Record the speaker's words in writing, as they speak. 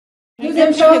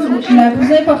Deuxième chose, la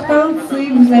plus importante, c'est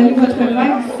que vous avez votre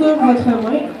vague sur votre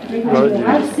main, en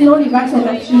général. Sinon, les vagues sont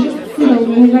affichées juste ici, donc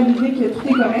vous venez valider que tout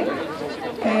est correct.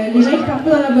 Les gens qui partent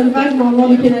pas dans la bonne vague vont avoir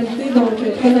des pénalités, donc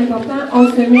très important, on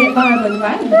se met dans la bonne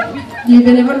vague. Les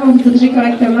bénévoles vont vous diriger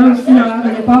correctement aussi dans l'heure de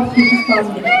départ pour que tout se passe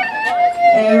bien.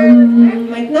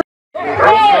 Maintenant,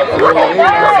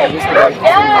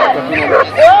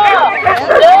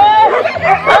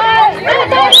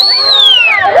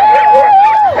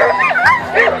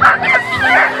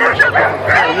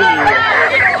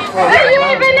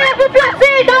 veuillez venir vous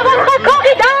placer dans votre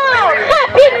corridor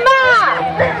rapidement.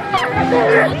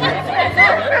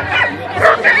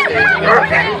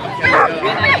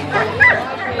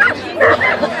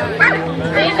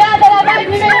 Les gens de la vague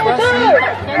numéro 2.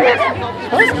 Je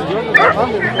pense qu'ils doivent nous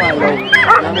apprendre une fois à l'autre.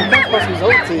 Mais en même temps, je pense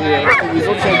que les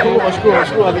autres, c'est court,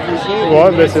 je cours avec les chiens.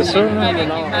 Ouais, ben c'est sûr.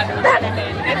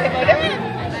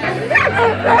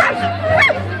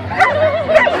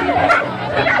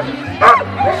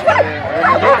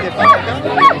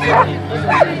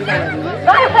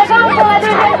 Pour la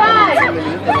deuxième vague.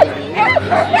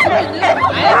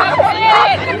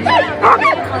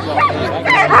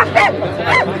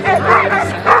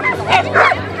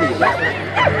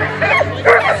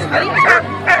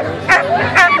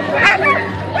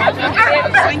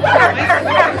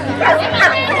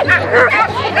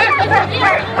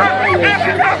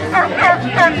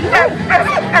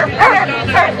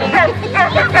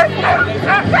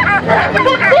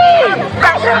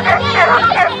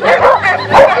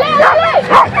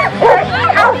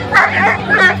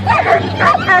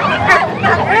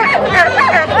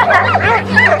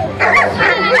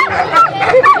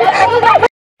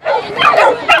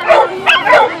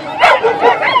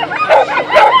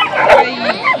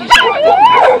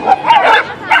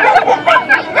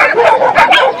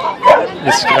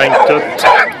 Ils se craignent toutes.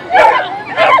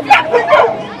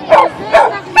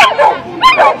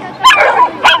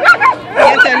 Il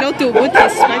y a un autre au bout qui est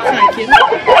super tranquille.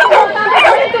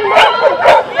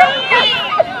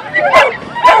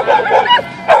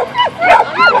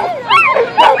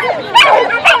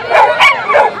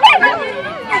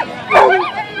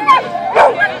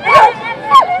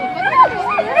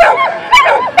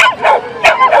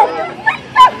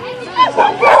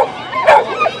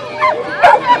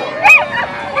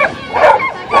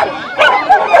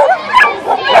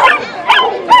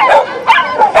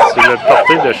 C'est le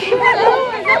porté de chien.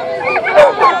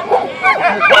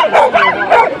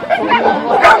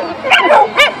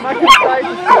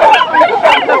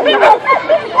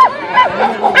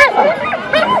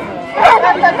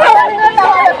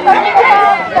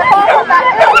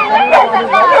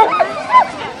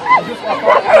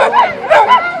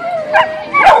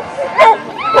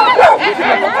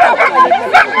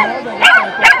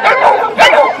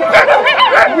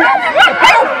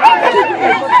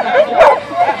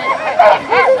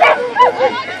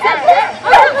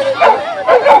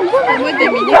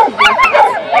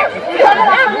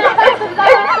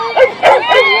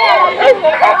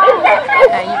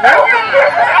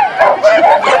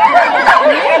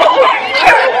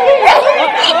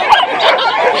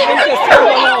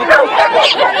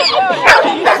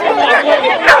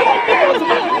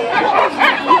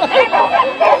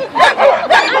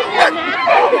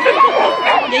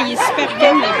 Il est super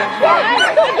calme, le gars.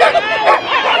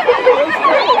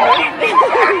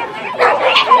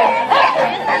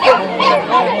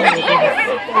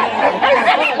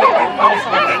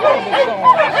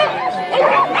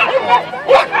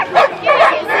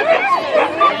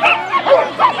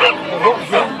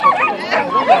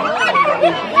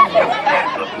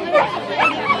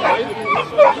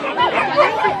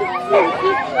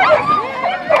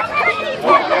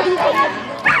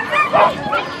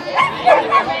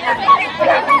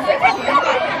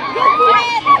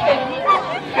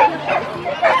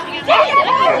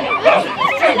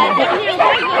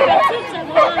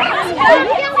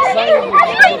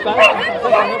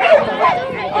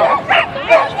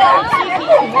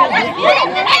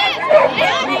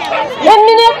 Une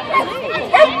minute.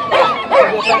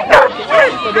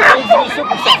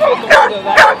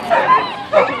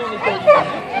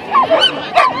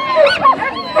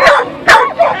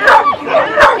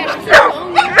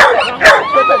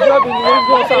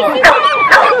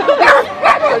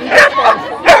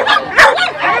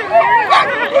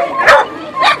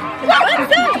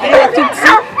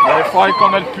 Il faudrait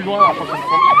qu'on aille plus loin la prochaine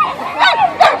fois.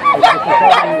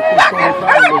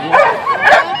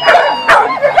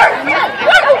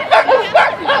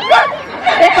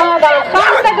 Départ dans 30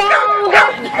 secondes.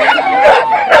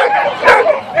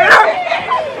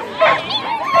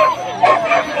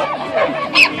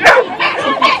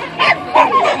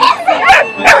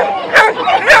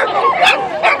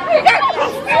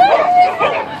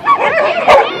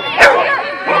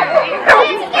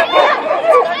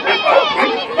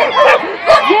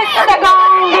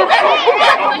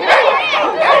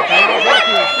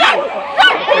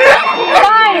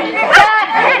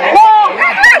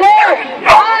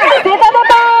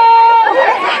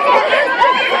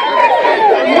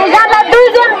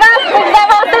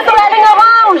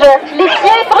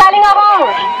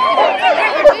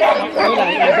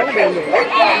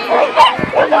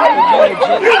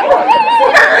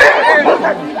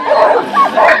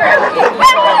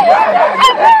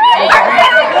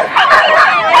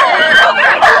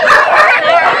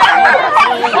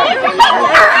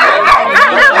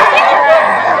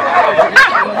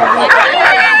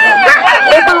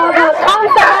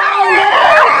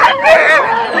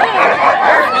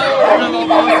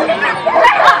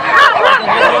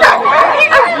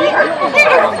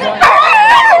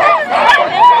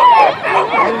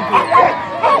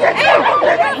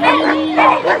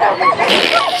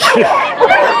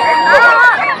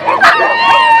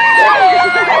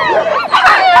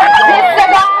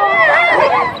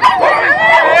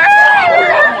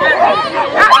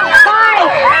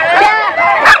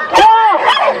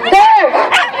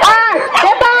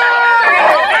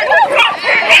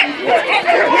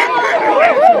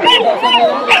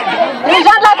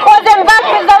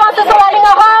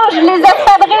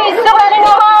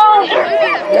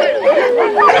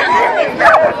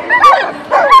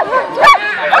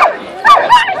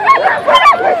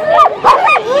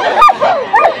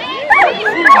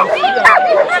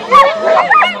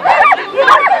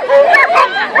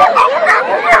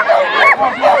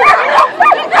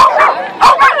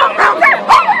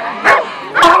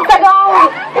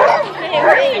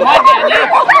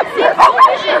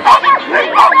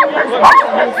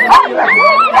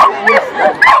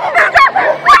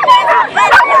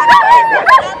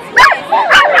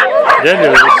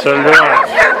 Regarde, celui-là,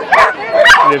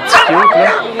 le petit cute,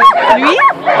 là. Lui?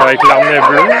 Avec l'armée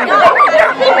bleue.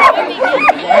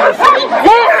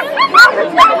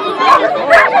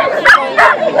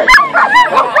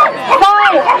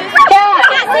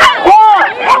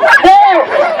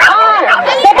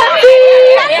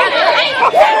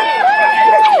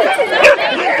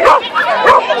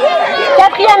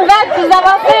 4e vague, vous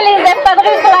avancez les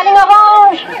espadrilles sur la ligne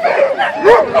orange.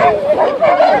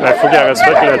 Il faut qu'elle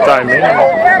respecte le timing.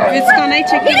 Veux-tu qu'on aille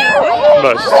checker là-bas?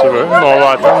 Ben, si tu veux. Mais on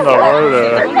va attendre d'avoir le...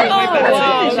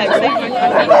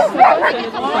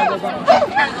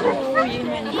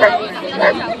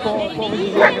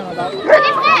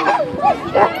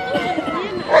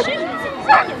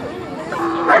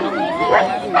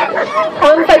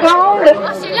 Une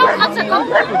seconde.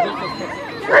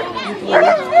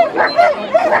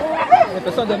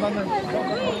 Ça demande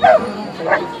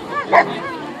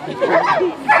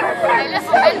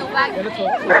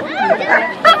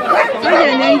Ah, il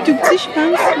y en a un tout petit, je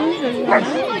pense.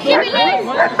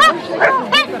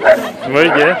 Oui,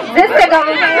 gars. 10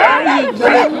 secondes.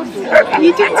 Il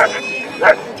est tout petit.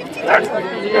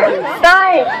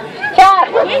 5, 4,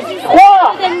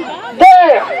 3, 2,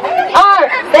 1.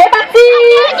 C'est parti!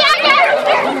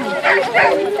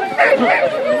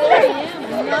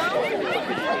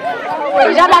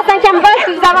 Les gens de la 5e vague,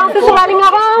 si vous avancez sur la ligne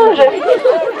orange.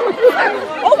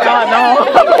 Ah non!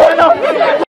 Non!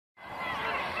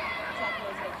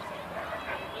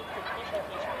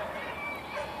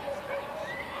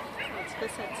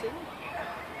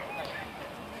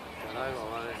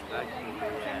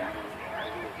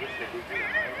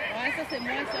 Ouais, ça c'est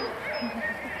moi ça.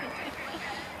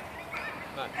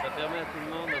 Ça permet à tout le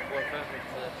monde de pouvoir faire cette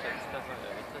petite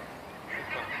affaire-là.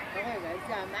 Ouais, ben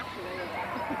si elle marche,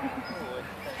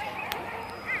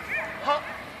 Ha!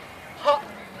 Ha!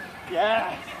 Yes!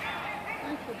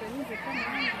 il faut donner des fois,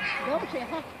 gauche et ha.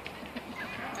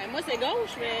 Ben, moi c'est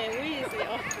gauche, mais oui, c'est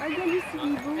ha. Ah, lui, c'est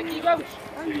niveau. Ok, gauche!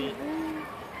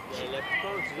 Ah, la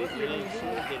plupart utilisent les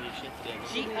chiens que les chiens traînent.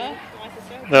 J-A, ouais, c'est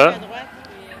ça. Ah. À droite,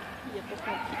 puis il n'y a pas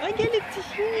compris. Oh, regarde le petit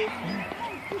chien!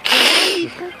 Oh, il est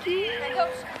tranquille!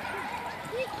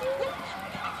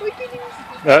 Oui,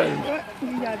 Ah, ouais,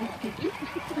 il a envie de pipi.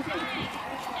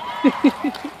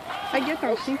 Regarde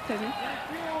ton chien que tu as mis.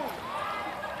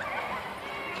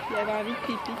 Il avait envie de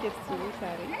pipi, qu'est-ce que tu veux, ça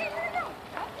arrive.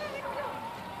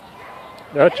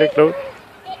 ah, check l'autre.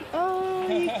 Oh,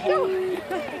 il est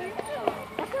cute!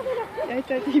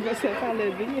 Attends, il va se faire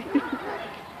lever.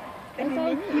 Elle est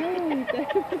cute!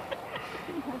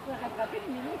 On peut rattraper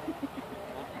une minute.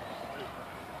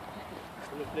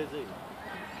 C'est le plaisir.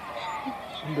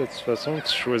 De toute façon,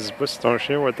 tu choisis pas si ton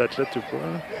chien va être athlète ou pas.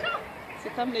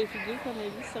 C'est comme les vidéos qu'on a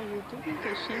vues sur YouTube, que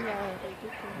le chien il a arrêté.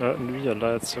 Ah, lui, il a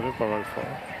l'air tiré pas mal fort.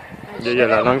 Il a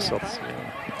la langue sortie.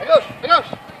 À gauche! À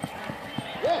gauche!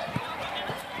 Ah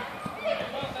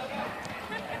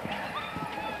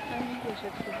oui, il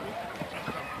achète trop bien.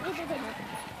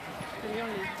 Lui, on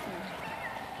l'a dit.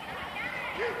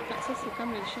 Ça, c'est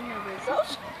comme le chien avait ça.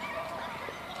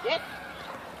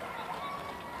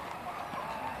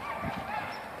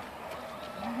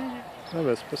 Ah,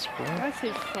 ben, c'est pas super. Ah,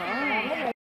 c'est fort.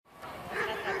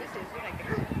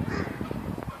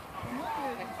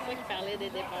 des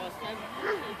dépassements,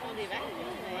 ils font des vagues,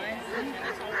 mais il y en a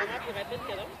qui sont vraiment plus rapides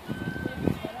que d'autres.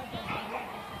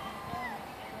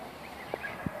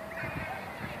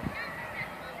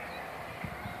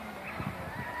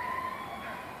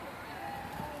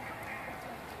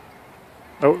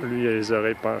 Oh, lui, il a les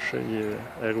oreilles penchées, il est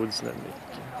aérodynamique.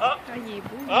 Ah, il est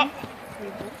beau, lui. Ah. Il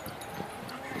est beau.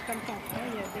 C'est comme ton frère,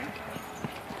 il y a deux.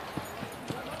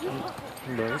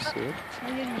 Ben, c'est.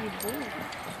 Regarde, il est beau.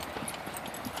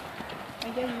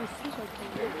 Regarde, lui aussi, je le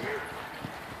trouve beau.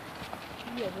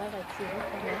 Il a de l'air attiré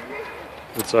quand même.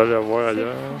 Veux-tu aller voir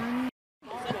ailleurs?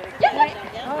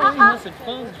 Ah, oui, c'est le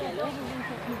fun.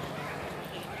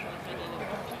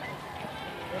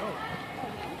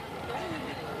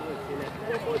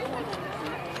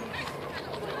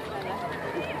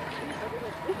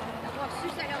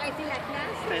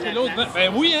 C'est l'autre. Ben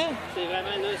oui, hein? C'est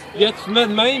vraiment là. Regarde, tu te mets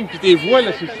de même, puis tes voix,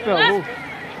 là, c'est super beau.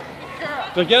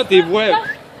 Tu regardes tes voix. Avec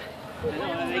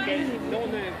elle, là,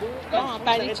 on a un beau. Bon, on peut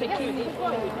aller checker.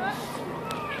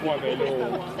 Ouais, ben là.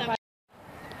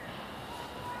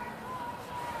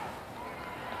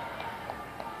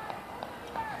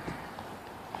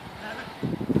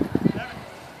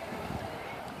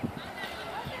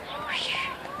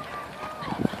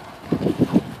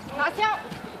 Attention!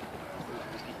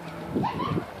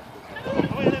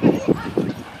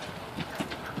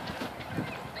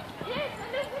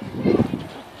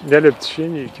 Là, le petit chien,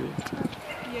 il est cute.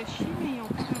 Il y a chien, mais ils ont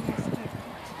pas ramassé la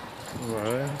porte.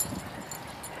 Ouais.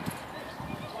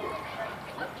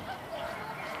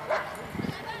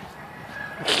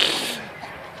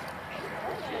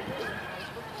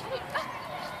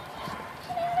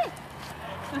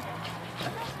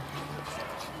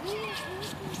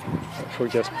 Faut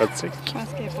qu'elle se pratique. Je pense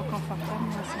qu'elle n'est pas confortable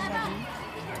dans son avenir.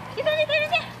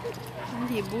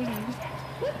 Il est beau, lui.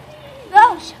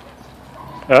 Gauche!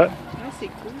 Ah! Ouais, c'est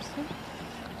cool, ça.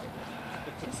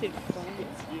 Ça, c'est le fun.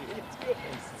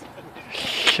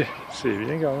 C'est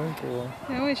bien quand même pour.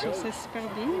 Ah oui, je trouve ça super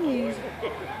bien.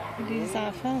 Les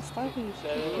enfants, à cette heure, ils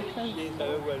font des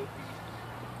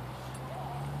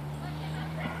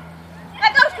À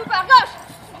gauche, Cooper! Gauche!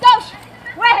 Gauche!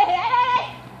 Ouais!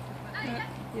 Allez!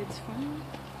 Il y a du fun.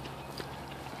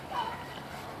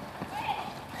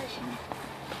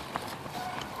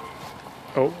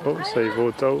 Oh, oh, ça y va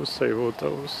au toast, ça y va au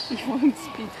toast. Ils font un petit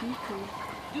pipi.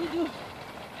 Doudou!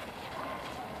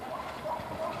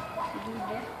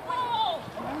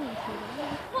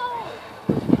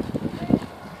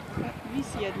 Lui,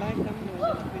 s'il a de l'air comme de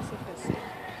trouver ça facile.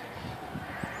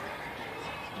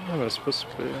 Ah, mais c'est pas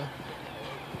super.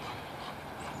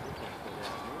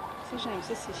 Ça, j'aime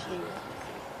ça, ces chiens-là.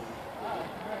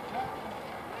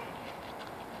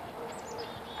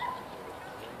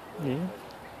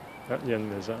 Ah, il y a une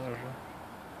mésange.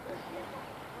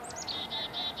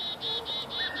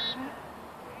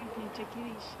 On vient checker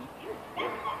les chiens.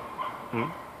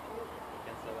 Hum.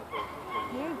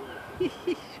 Ouais. Je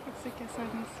pensais qu'elle s'en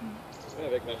ici.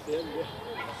 Avec Marcel, là.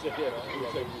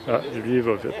 Ah, lui, il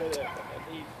va vite.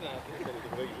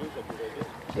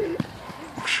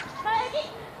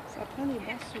 Ça prend les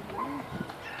bons souvenirs.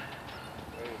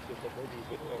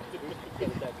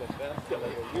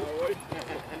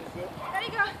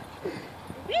 Allez, gars!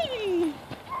 Oui!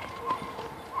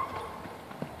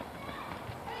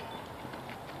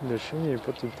 Le chien, il n'est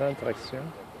pas tout le temps en traction.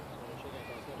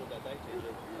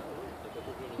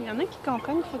 Il y en a qui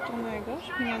comprennent qu'il faut tourner à gauche,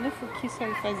 mais il y en a qui faut qu'ils se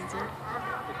le fassent dire.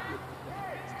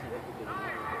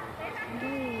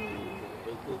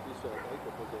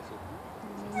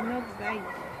 Notre vague.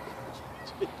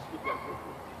 C'est cool.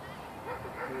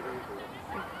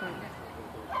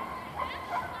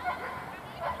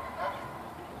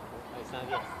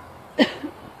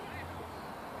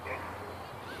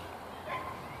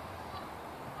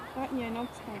 Ah, il y a un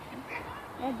autre petit enfant.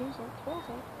 Ah, 2 autres, 3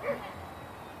 autres.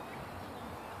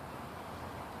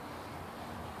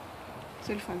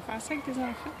 C'est le fun de faire ça avec tes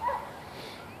enfants?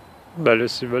 Ben là,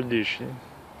 s'ils veulent des chiens.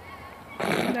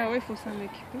 Ben oui, il faut s'en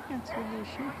occuper quand tu veux des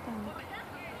chiens.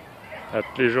 À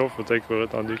tous les jours, il faut aller courir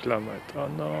dans 2 km. Oh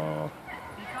non!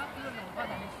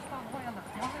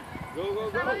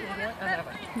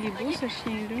 Il est beau ce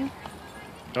chien-là.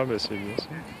 Ah, ben c'est bien ça.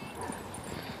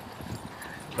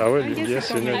 Ah ouais, il est bien,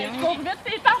 c'est notre. Allez, cours vite,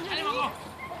 t'es parti, Jérémy!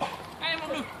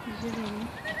 Jérémy.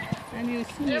 Ah, lui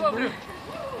aussi, il est beau.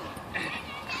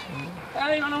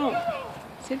 Allez, maman!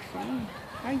 C'est le fun.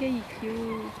 Ah, le gars, il est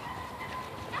cute.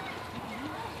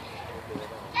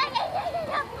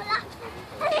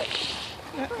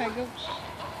 Ah, à gauche.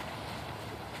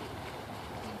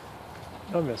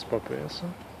 Ah, mais c'est pas pire ça.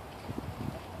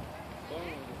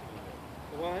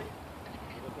 Ouais.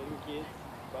 Il va falloir qu'il.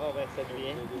 Bon, ben, c'est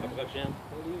Rien. À la prochaine.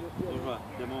 Je vais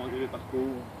démontrer le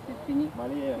parcours. C'est fini. On va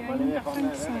aller Il y a une personne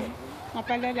qui s'en va. On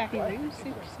peut aller à l'arrivée aussi,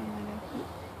 puis s'en aller.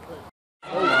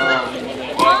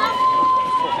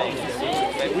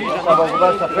 Oui, ça va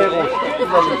ouvrir, ça fait rouge.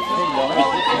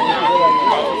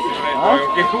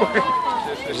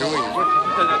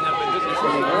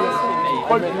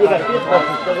 Pas le plus rapide, parce que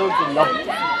c'est l'autre qui est long.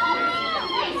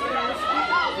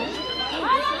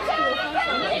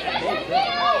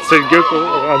 C'est le gars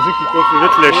rendu qui court plus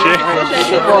vite le chien.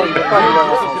 C'est bon!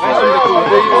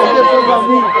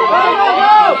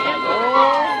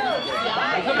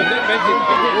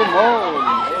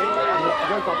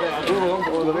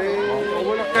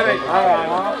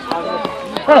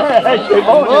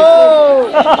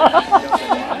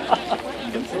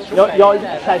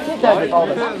 Ça tient à départ.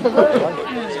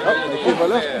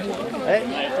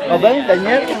 Va bien,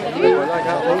 Daniel?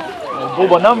 Beau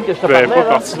bonhomme que je te parlais. Pas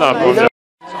parti dans la première.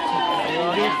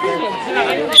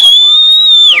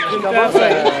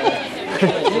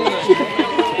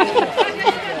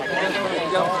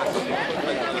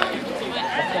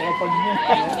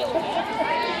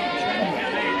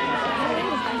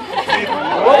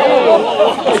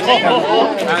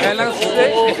 Elle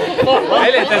ralentissait.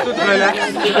 Elle était toute relaxe.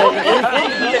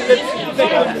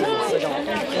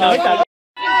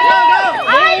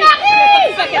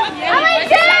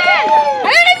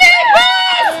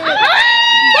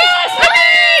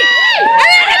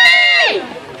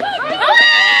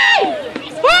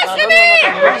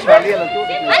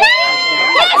 Allez!